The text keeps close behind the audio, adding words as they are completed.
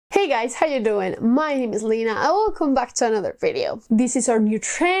Hey guys, how you doing? My name is Lena and welcome back to another video. This is our new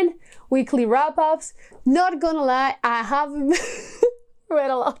trend, weekly wrap-ups. Not gonna lie, I haven't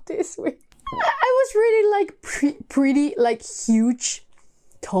read a lot this week. I was reading like pretty huge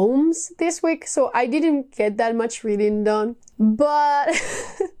tomes this week, so I didn't get that much reading done. But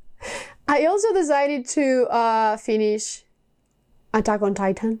I also decided to finish Attack on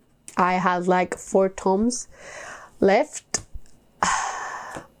Titan. I had like 4 tomes left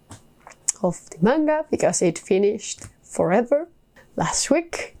of the manga because it finished forever last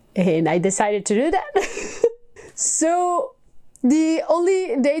week and I decided to do that. So the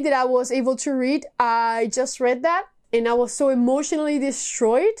only day that I was able to read, I just read that and I was so emotionally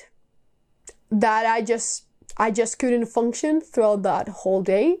destroyed that I just couldn't function throughout that whole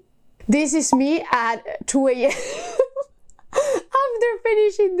day. This is me at 2 a.m. After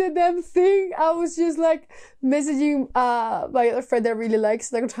finishing the damn thing, I was just like messaging my other friend that really likes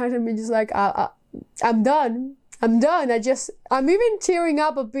Attack on Titan and just like, I'm done. I'm I'm even tearing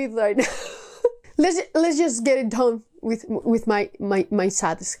up a bit right now. let's just get it done with my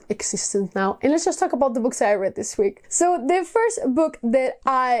sad existence now. And let's just talk about the books that I read this week. So the first book that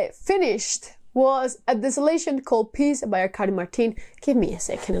I finished was a Desolation called Peace by Arcadi Martin. Give me a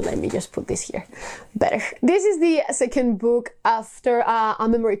second and let me just put this here better. This is the second book after A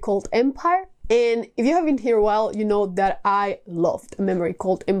Memory Called Empire. And if you have been here a while, you know that I loved A Memory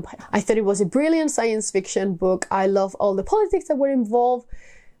Called Empire. I thought it was a brilliant science fiction book. I love all the politics that were involved.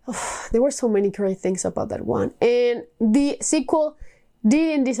 There were so many great things about that one. And the sequel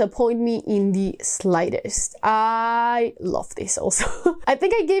didn't disappoint me in the slightest. I love this also. I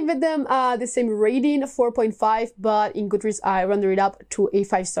think I gave them the same rating, 4.5, but in Goodreads I rendered it up to a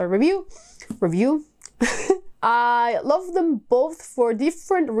 5-star review. I love them both for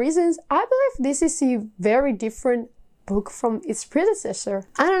different reasons. I believe this is a very different book from its predecessor.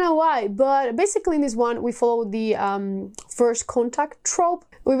 I don't know why, but basically in this one we follow the first contact trope.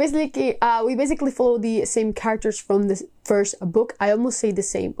 We basically follow the same characters from the first book. I almost say the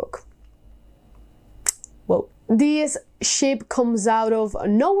same book. Whoa. This ship comes out of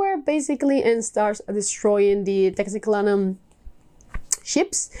nowhere basically and starts destroying the Texiclanum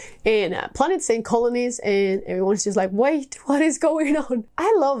ships and planets and colonies, and everyone's just like, wait, what is going on?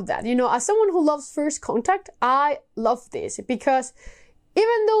 I love that. You know, as someone who loves First Contact, I love this because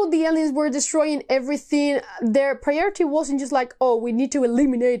even though the aliens were destroying everything, their priority wasn't just like, oh, we need to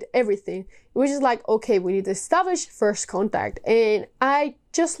eliminate everything. It was just like, okay, we need to establish first contact. And I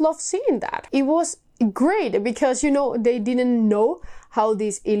just love seeing that. It was great because, you know, they didn't know how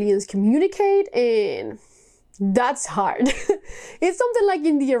these aliens communicate, and that's hard. It's something like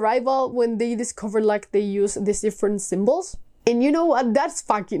in The Arrival when they discovered like they use these different symbols. And you know what? That's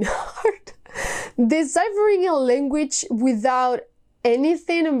fucking hard. Deciphering a language without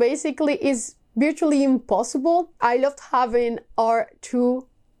anything basically is virtually impossible. I loved having our 2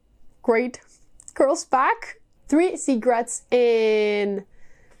 great girls back. 3 Secrets and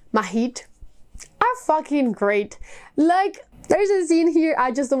Mahit are fucking great. Like, there's a scene here,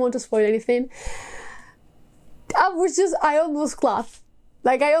 I just don't want to spoil anything. I almost clapped.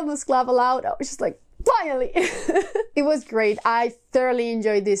 Like, I almost clapped aloud. I was just like, finally! It was great. I thoroughly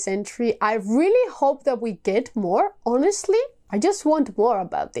enjoyed this entry. I really hope that we get more, honestly. I just want more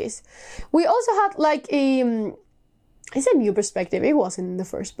about this. We also had like it's a new perspective. It wasn't in the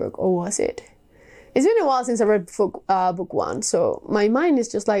first book, or was it? It's been a while since I read book 1, so my mind is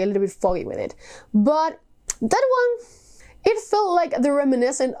just like a little bit foggy with it. But that one, it felt like the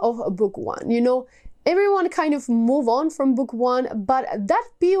reminiscent of book 1. You know, everyone kind of moved on from book 1, but that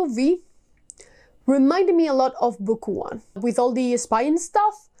POV reminded me a lot of book 1 with all the spying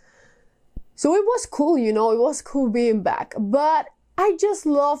stuff. So it was cool, you know, it was cool being back, but I just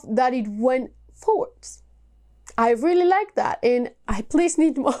love that it went forwards. I really like that, and I please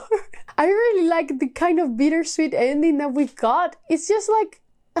need more. I really like the kind of bittersweet ending that we got. It's just like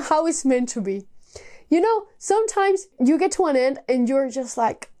how it's meant to be. You know, sometimes you get to an end and you're just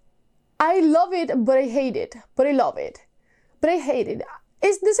like, I love it, but I hate it, but I love it, but I hate it.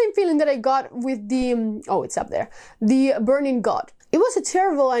 It's the same feeling that I got with the, oh, it's up there, the Burning God. It was a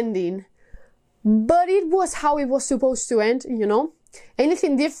terrible ending, but it was how it was supposed to end, you know?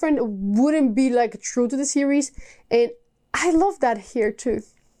 Anything different wouldn't be like true to the series, and I love that here too.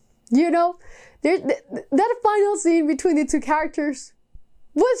 You know, that final scene between the 2 characters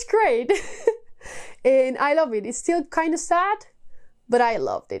was great. And I love it. It's still kind of sad, but I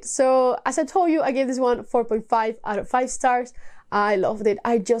loved it. So as I told you, I gave this one 4.5 out of 5 stars. I loved it.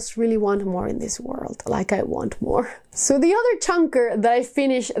 I just really want more in this world. Like, I want more. So the other chunker that I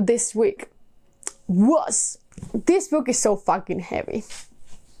finished this week was, this book is so fucking heavy.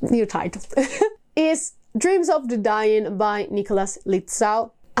 new title, is Dreams of the Dying by Nicholas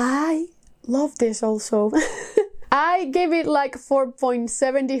Litzau. I love this also. I gave it like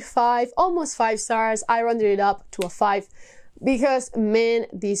 4.75, almost 5 stars. I rounded it up to a 5 because, man,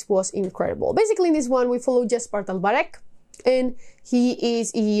 this was incredible. Basically, in this one, we follow Jesper Dalbarek, and he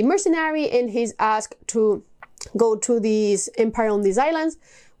is a mercenary, and he's asked to go to this empire on these islands.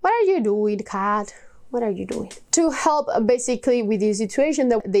 What are you doing, cat? What are you doing? To help basically with the situation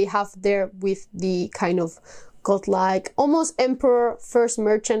that they have there with the kind of godlike, almost emperor, first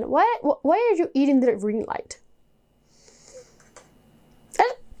merchant. Why are you eating the ring light?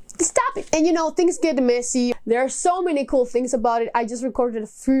 Stop it. And you know, things get messy. There are so many cool things about it. I just recorded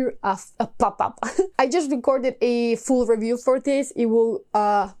I just recorded a full review for this. It will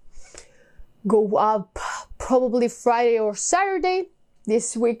go up probably Friday or Saturday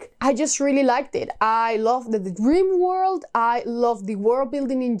this week. I just really liked it. I love the dream world. I love the world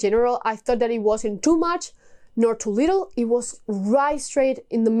building in general. I thought that it wasn't too much nor too little. It was right straight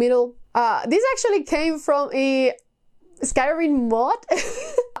in the middle. This actually came from a Skyrim mod.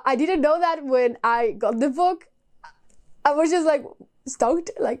 I didn't know that when I got the book. I was just like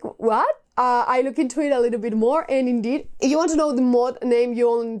stoked, like what? I look into it a little bit more, and indeed, if you want to know the mod name, you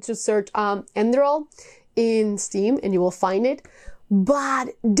only need to search Enderal in Steam and you will find it. But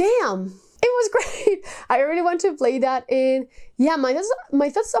damn, it was great. I really want to play that. And yeah, my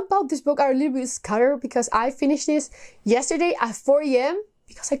thoughts about this book are a little bit scattered because I finished this yesterday at 4 AM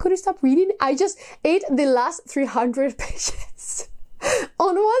because I couldn't stop reading. I just ate the last 300 pages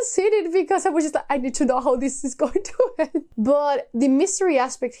on one sitting because I was just like, I need to know how this is going to end. But the mystery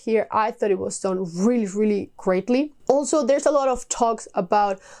aspect here, I thought it was done really, really greatly. Also, there's a lot of talks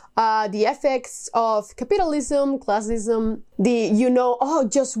about the effects of capitalism, classism, oh,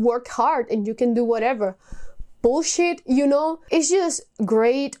 just work hard and you can do whatever. Bullshit, you know? It's just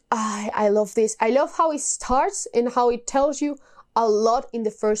great. I love this. I love how it starts and how it tells you a lot in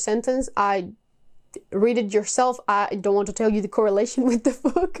the first sentence. Read it yourself. I don't want to tell you the correlation with the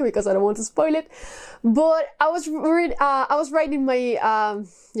book because I don't want to spoil it. But I was writing my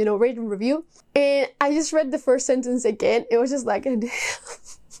rating review, and I just read the first sentence again. It was just like, damn.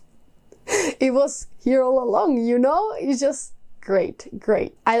 It was here all along, you know? It's just great.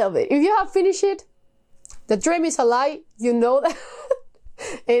 I love it. If you have finished it, the dream is a lie, you know that.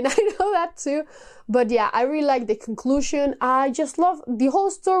 And I know that too. But yeah, I really like the conclusion. I just love the whole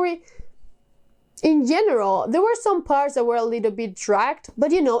story. In general, there were some parts that were a little bit dragged,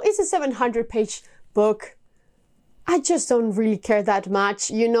 but you know, it's a 700-page book. I just don't really care that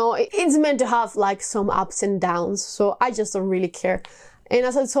much, you know. It's meant to have like some ups and downs, so I just don't really care. And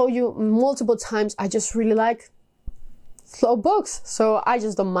as I told you multiple times, I just really like slow books, so I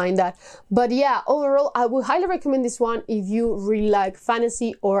just don't mind that. But yeah, overall, I would highly recommend this one if you really like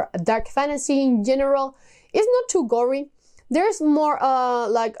fantasy or dark fantasy in general. It's not too gory. There's more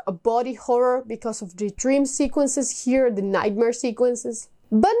like a body horror because of the dream sequences here, the nightmare sequences,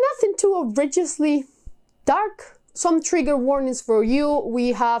 but nothing too outrageously dark. Some trigger warnings for you. We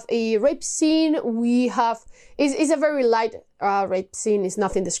have a rape scene. It's a very light rape scene. It's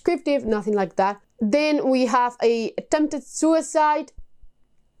nothing descriptive, nothing like that. Then we have a attempted suicide.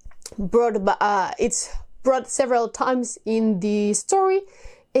 It's brought several times in the story,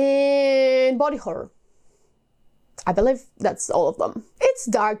 and body horror. I believe that's all of them. It's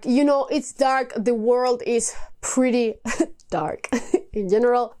dark, you know, it's dark. The world is pretty dark in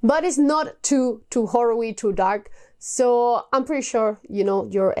general, but it's not too horror-y, too dark. So I'm pretty sure, you know,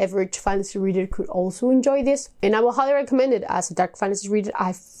 your average fantasy reader could also enjoy this. And I will highly recommend it as a dark fantasy reader.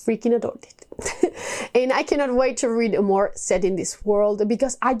 I freaking adored it. And I cannot wait to read more set in this world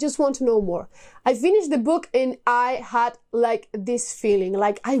because I just want to know more. I finished the book and I had like this feeling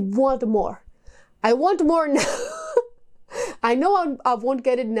like I want more. I want more now. I know I won't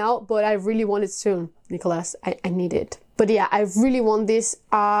get it now, but I really want it soon, Nicholas. I need it. But yeah, I really want this.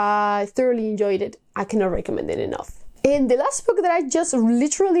 I thoroughly enjoyed it. I cannot recommend it enough. And the last book that I just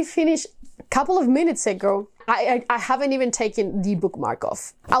literally finished a couple of minutes ago, I haven't even taken the bookmark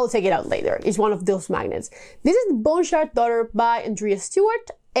off. I will take it out later. It's one of those magnets. This is Bone Shard Daughter by Andrea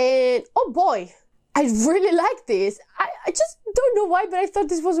Stewart. And oh boy, I really like this. I just don't know why, but I thought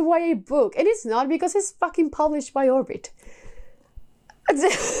this was a YA book. And it's not because it's fucking published by Orbit.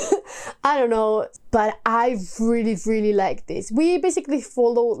 I don't know, but I really like this. We basically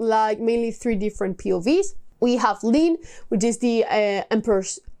follow like mainly 3 different POVs. We have Lena, which is the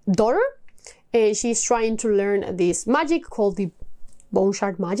Emperor's daughter, and she's trying to learn this magic called the Bone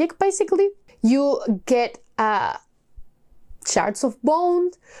Shard magic, basically. You get shards of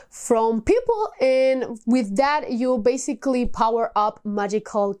bone from people, and with that you basically power up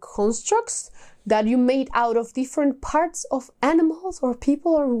magical constructs that you made out of different parts of animals or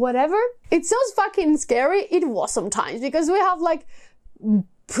people or whatever. It sounds fucking scary. It was sometimes, because we have like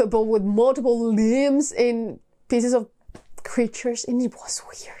people with multiple limbs and pieces of creatures, and it was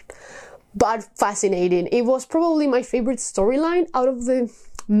weird but fascinating. It was probably my favorite storyline out of the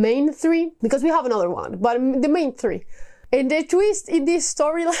main three, because we have another one, but the main three. And the twist in this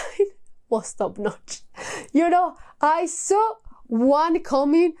storyline was top notch. You know, I saw one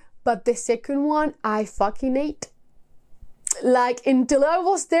coming, but the second one I fucking ate. Like, until I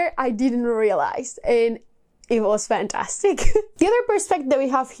was there, I didn't realize, and it was fantastic. The other perspective that we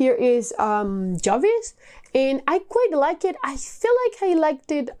have here is Javis, and I quite like it. I feel like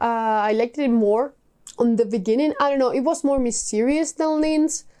I liked it more on the beginning. I don't know, it was more mysterious than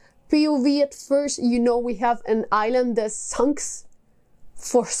Lynn's POV at first. You know, we have an island that sunks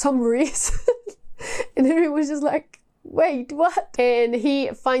for some reason. And then it was just like, wait, what? And he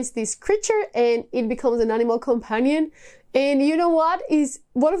finds this creature and it becomes an animal companion. And you know what? Is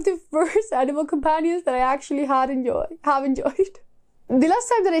one of the first animal companions that I actually have enjoyed. The last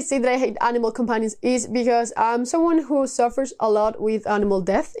time that I say that I hate animal companions is because I'm someone who suffers a lot with animal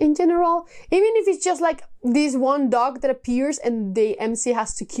death in general. Even if it's just like this one dog that appears and the MC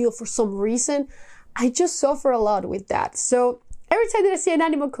has to kill for some reason, I just suffer a lot with that. So every time that I see an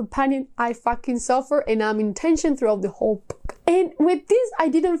animal companion, I fucking suffer, and I'm in tension throughout the whole book. And with this, I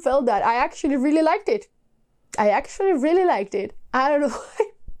didn't feel that. I actually really liked it. I don't know why,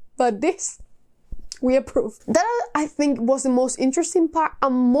 but this, we approve. That, I think, was the most interesting part.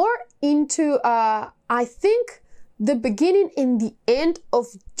 I'm more into, I think the beginning and the end of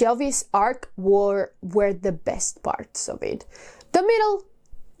Javis' arc were the best parts of it. The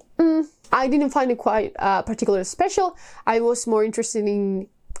middle, I didn't find it quite particularly special. I was more interested in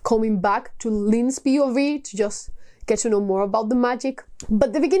coming back to Lynn's POV to just get to know more about the magic.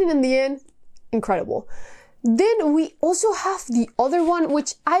 But the beginning and the end, incredible. Then we also have the other one,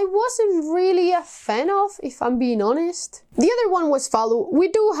 which I wasn't really a fan of, if I'm being honest. The other one was Follow. We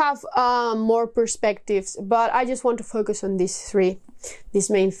do have more perspectives, but I just want to focus on these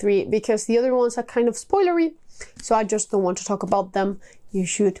main three, because the other ones are kind of spoilery, so I just don't want to talk about them. You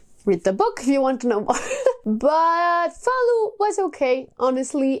should read the book if you want to know more. But Follow was okay,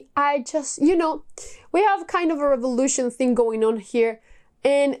 honestly. I just, you know, we have kind of a revolution thing going on here.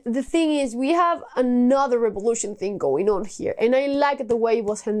 And the thing is, we have another revolution thing going on here. And I like the way it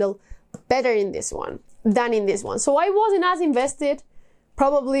was handled better in this one than in this one. So I wasn't as invested,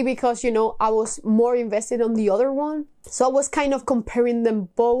 probably because, you know, I was more invested on the other one. So I was kind of comparing them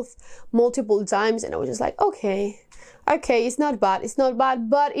both multiple times. And I was just like, okay, it's not bad,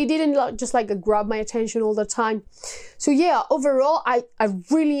 but it didn't just like grab my attention all the time. So yeah, overall, I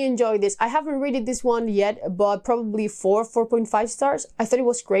really enjoyed this. I haven't rated this one yet, but probably 4.5 stars. I thought it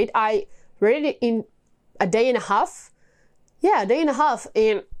was great. I read it in a day and a half. Yeah, a day and a half.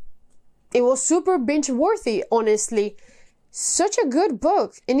 And it was super binge worthy, honestly. Such a good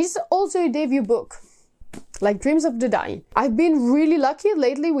book. And it's also a debut book, like Dreams of the Dying. I've been really lucky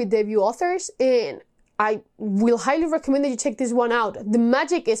lately with debut authors, and I will highly recommend that you check this one out. The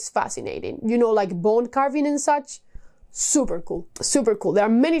magic is fascinating. You know, like bone carving and such. Super cool. Super cool. There are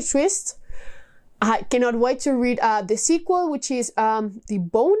many twists. I cannot wait to read the sequel, which is The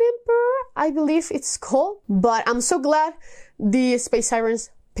Bone Emperor, I believe it's called. But I'm so glad the Space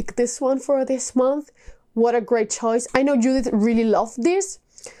Sirens picked this one for this month. What a great choice. I know Judith really loved this,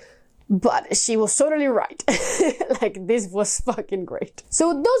 but she was totally right. Like, this was fucking great.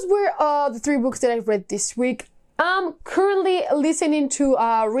 So those were the 3 books that I've read this week. I'm currently listening to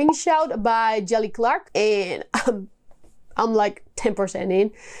Ring Shout by Jelly Clark, and I'm like 10%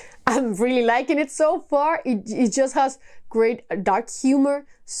 in. I'm really liking it so far. It just has great dark humor.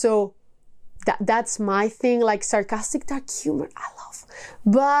 So that's my thing, like sarcastic dark humor, I love.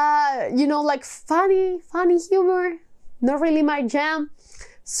 But, you know, like funny humor, not really my jam.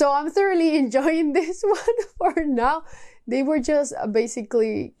 So I'm thoroughly enjoying this one for now. They were just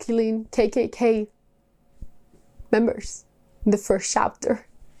basically killing KKK members in the first chapter.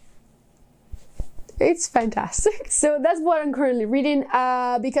 It's fantastic. So that's what I'm currently reading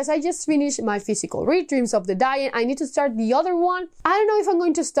because I just finished my physical read, Dreams of the Dying. I need to start the other one. I don't know if I'm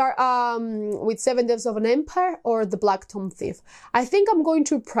going to start with 7 Deaths of an Empire or the Blacktongue Thief. I think I'm going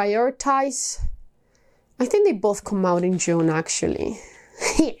to prioritize. I think they both come out in June, actually.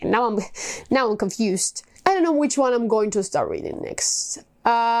 Now I'm confused. I don't know which one I'm going to start reading next.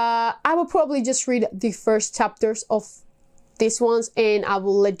 I will probably just read the first chapters of these ones, and I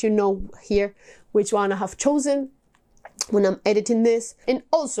will let you know here which one I have chosen. when I'm editing this. And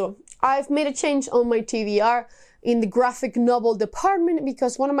also, I've made a change on my TBR in the graphic novel department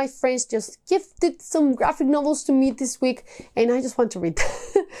because one of my friends just gifted some graphic novels to me this week and I just want to read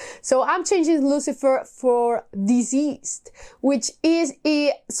them. So I'm changing Lucifer for Dceased, which is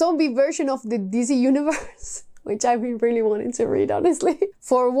a zombie version of the DC universe, which I've been really wanting to read, honestly.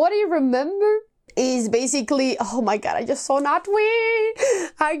 For What I Remember is basically, oh my god, I just saw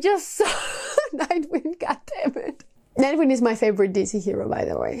Nightwing! I just saw Nightwing, god damn it. Nightwing is my favorite DC hero, by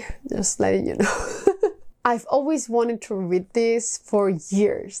the way, just letting you know. I've always wanted to read this for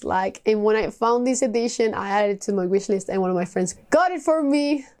years, and when I found this edition, I added it to my wish list and one of my friends got it for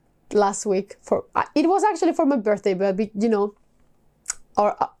me last week. It was actually for my birthday, but you know,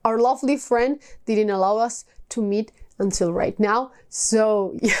 our lovely friend didn't allow us to meet until right now.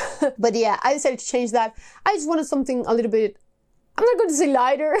 So yeah, but yeah, I decided to change that. I just wanted something a little bit, I'm not going to say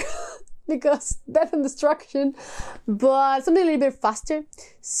lighter, because death and destruction, but something a little bit faster.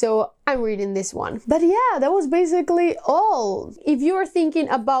 So I'm reading this one. But yeah, that was basically all. If you are thinking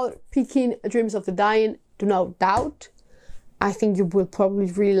about picking Dreams of the Dying, do not doubt. I think you will probably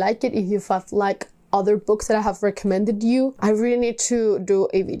really like it if you have like other books that I have recommended you. I really need to do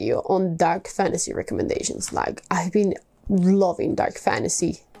a video on dark fantasy recommendations. I've been loving dark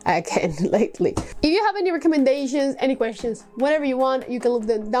fantasy again lately. If you have any recommendations, any questions, whatever you want, you can leave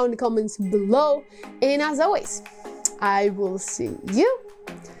them down in the comments below. And as always, I will see you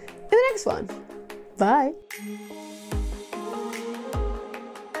in the next one. Bye.